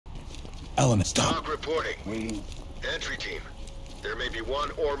Element, stop. Talk reporting. Entry team. There may be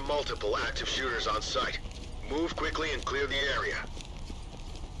one or multiple active shooters on site. Move quickly and clear the area.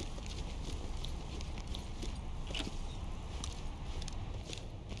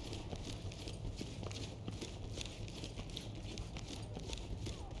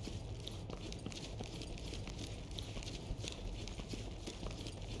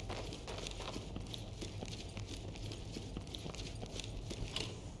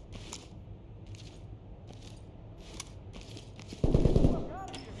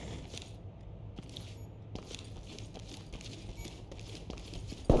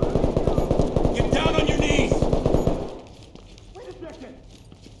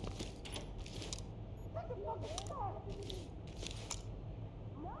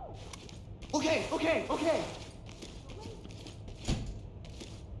 Okay.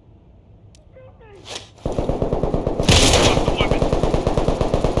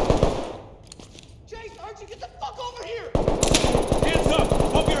 Chase, Archie, get the fuck over here! Hands up!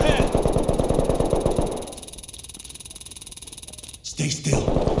 Above your head! Stay still.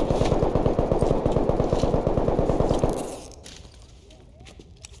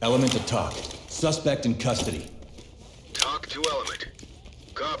 Element to talk. Suspect in custody. Talk to Element.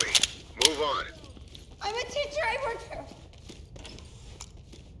 Copy. Move on. I'm a teacher, I work here.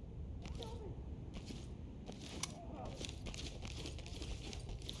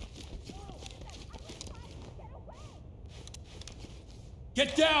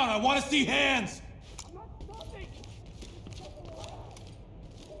 Get down! I want to see hands! I'm not stopping!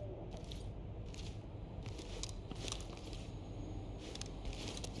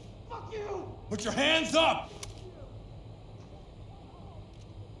 Fuck you! Put your hands up!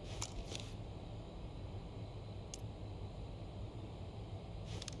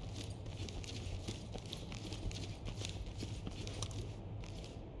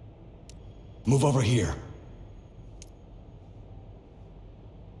 Move over here.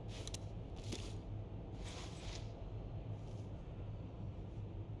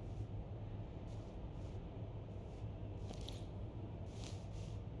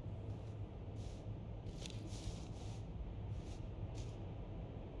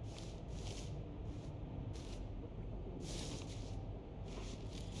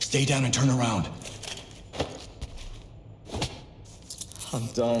 Stay down and turn around. I'm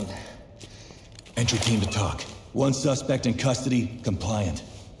done. Entry team to talk. One suspect in custody, compliant.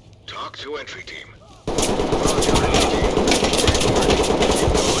 Talk to entry team.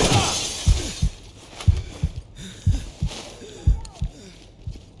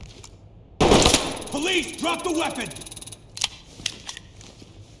 Police, drop the weapon!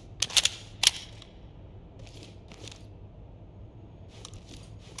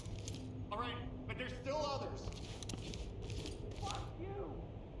 Alright, but there's still others. Fuck you!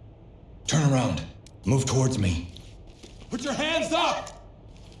 Turn around. Move towards me. Put your hands up!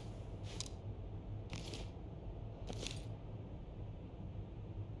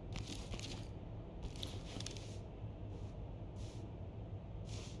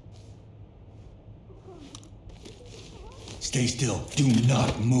 Stay still. Do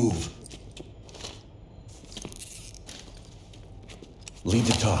not move. Lead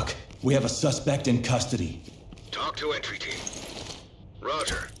to talk. We have a suspect in custody. Talk to entry team.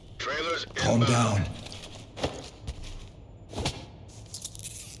 Roger. Trailers Calm inbound. down.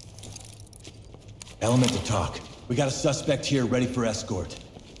 Element to talk. We got a suspect here ready for escort.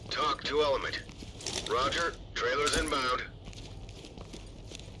 Talk to Element. Roger. Trailers inbound.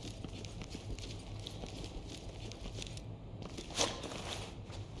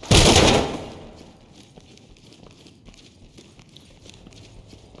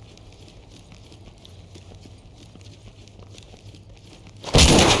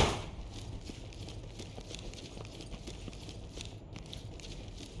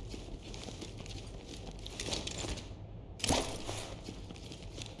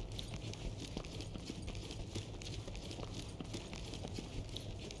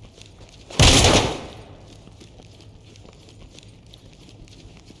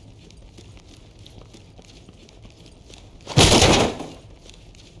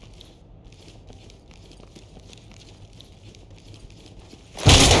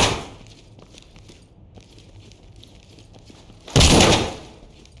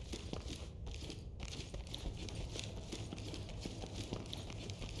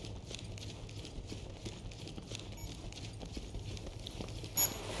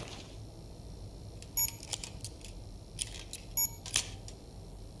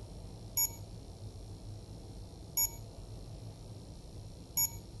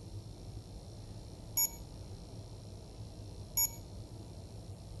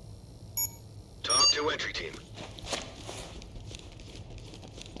 to entry team.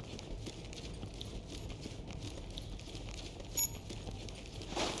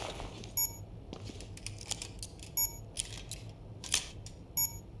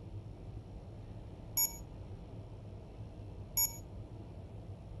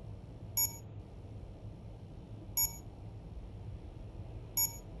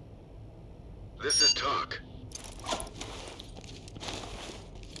 This is talk.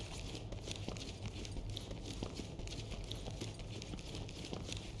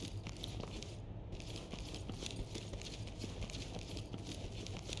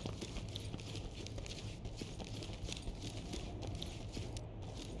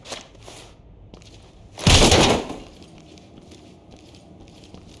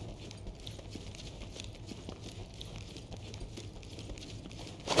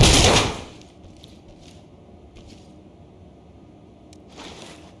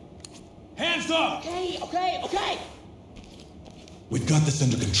 Hands up! Okay. We've got this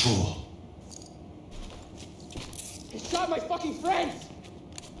under control. He shot my fucking friends!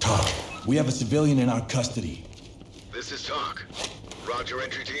 Talk. We have a civilian in our custody. This is talk. Roger,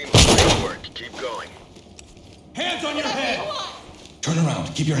 entry team. Great work. Keep going. Hands on your head! Turn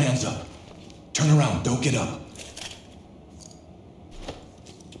around. Keep your hands up. Turn around. Don't get up.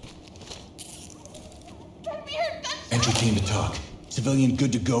 Entry team to talk. Civilian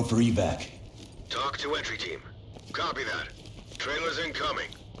good to go for evac. Talk to entry team. Copy that. Trailers incoming.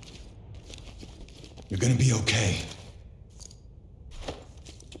 You're gonna be okay.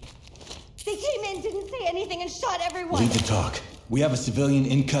 They came in, didn't say anything, and shot everyone. Lead to talk. We have a civilian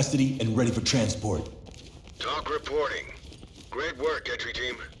in custody and ready for transport. Talk reporting. Great work, entry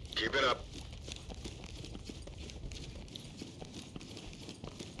team. Keep it up.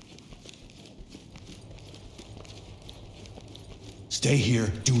 Stay here.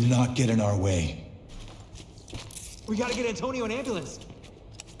 Do not get in our way. We gotta get Antonio an ambulance.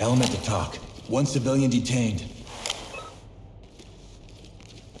 Element to talk. One civilian detained.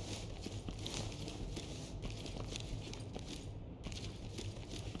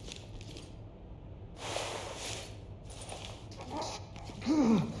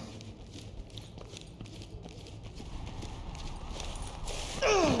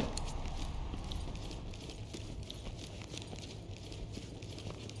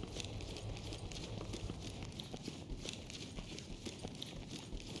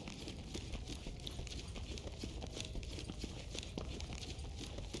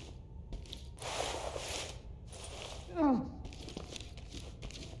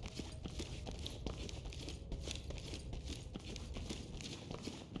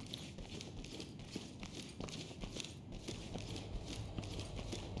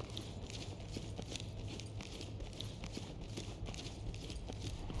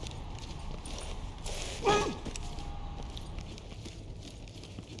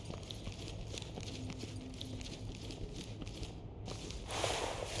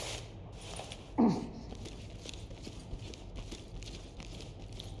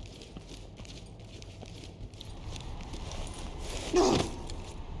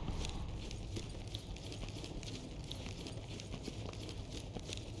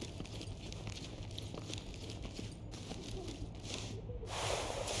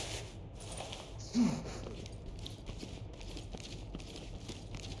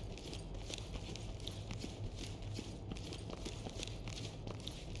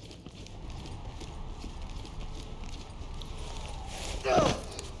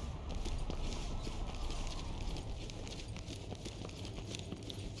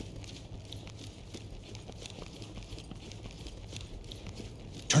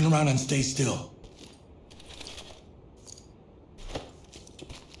 Turn around and stay still.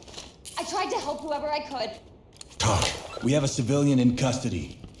 I tried to help whoever I could. Talk. We have a civilian in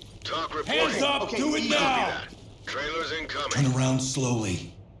custody. Talk reporting. Hands up! Okay, Do it easy. now! Copy that. Trailers incoming. Turn around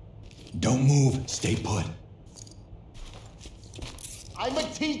slowly. Don't move. Stay put. I'm a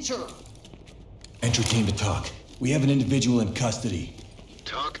teacher. Entry team to talk. We have an individual in custody.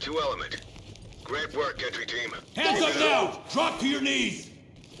 Talk to element. Great work, entry team. Hands up now! Drop to your knees!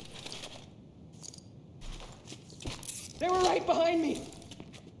 They were right behind me!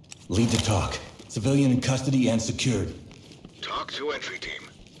 Lead to talk. Civilian in custody and secured. Talk to entry team.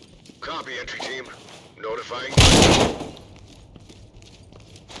 Copy, entry team. Notifying.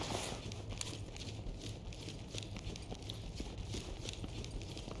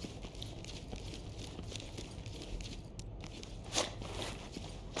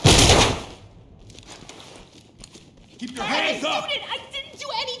 Keep your hands up! I didn't do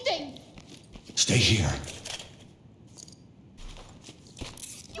anything! Stay here.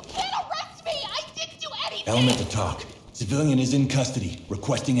 You can't arrest me! I didn't Element to talk. Civilian is in custody,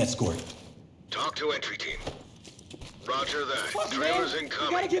 requesting escort. Talk to entry team. Roger that. Fuck, Trailers man. incoming.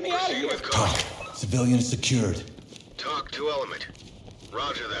 You gotta get me out of Proceed here. with Talk. caution. Civilian is secured. Talk to element.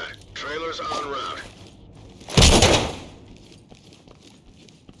 Roger that. Trailers en route.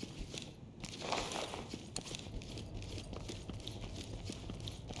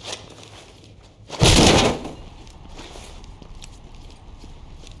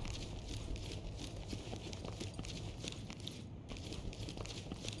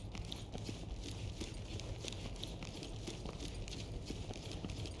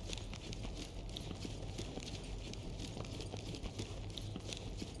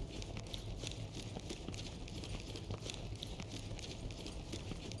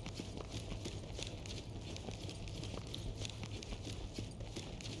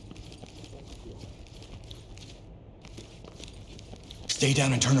 Stay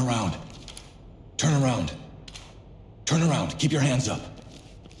down and turn around. Turn around. Turn around. Keep your hands up.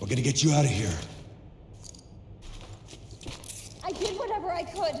 We're gonna get you out of here. I did whatever I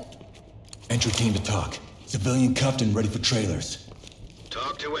could. Entry team to talk. Civilian cuffed and ready for trailers.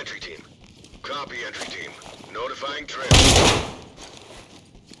 Talk to entry team. Copy entry team. Notifying trailers.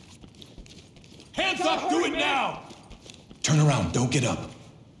 Hands up! Do it now! Turn around. Don't get up.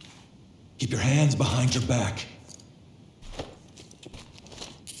 Keep your hands behind your back.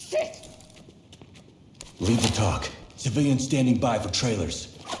 Shit! Lead the talk. Civilian standing by for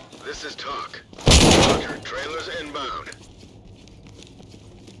trailers. This is talk. Roger. Trailers inbound.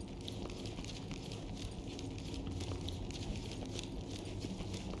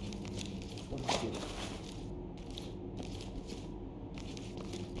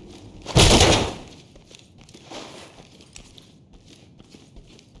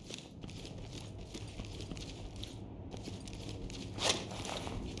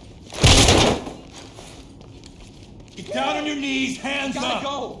 Get down on your knees. Hands Gotta up!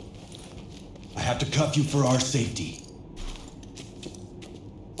 go! I have to cuff you for our safety.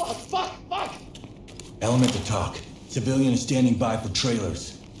 Fuck! Element to talk. Civilian is standing by for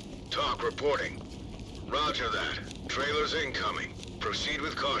trailers. Talk reporting. Roger that. Trailers incoming. Proceed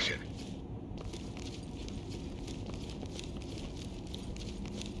with caution.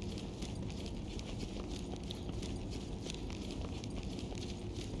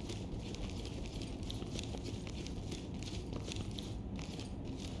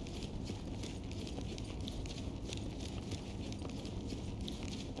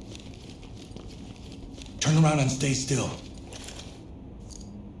 Turn around and stay still.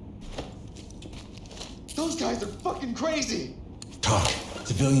 Those guys are fucking crazy! Talk.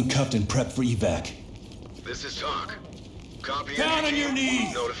 Civilian cuffed and prepped for evac. This is talk. Copy Down entry on your team.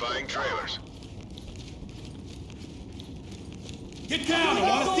 knees. Notifying trailers. Get down! I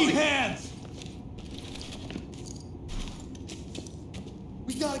want to see hands!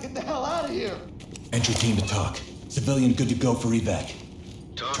 We gotta get the hell out of here! Entry team to talk. Civilian good to go for evac.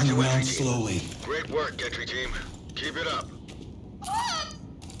 Talk Turn to around entry team. slowly. Great work, entry team. Keep it up.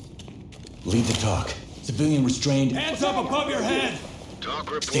 Lead the talk. Civilian restrained. Hands up above your head! Talk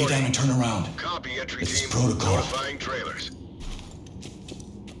reporting. Stay down and turn around. Copy entry This is team. protocol. Notifying trailers.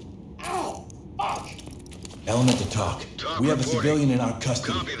 Ow! Fuck! Element to talk. Talk We have a reporting. civilian in our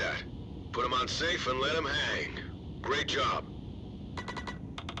custody. Copy that. Put him on safe and let him hang. Great job.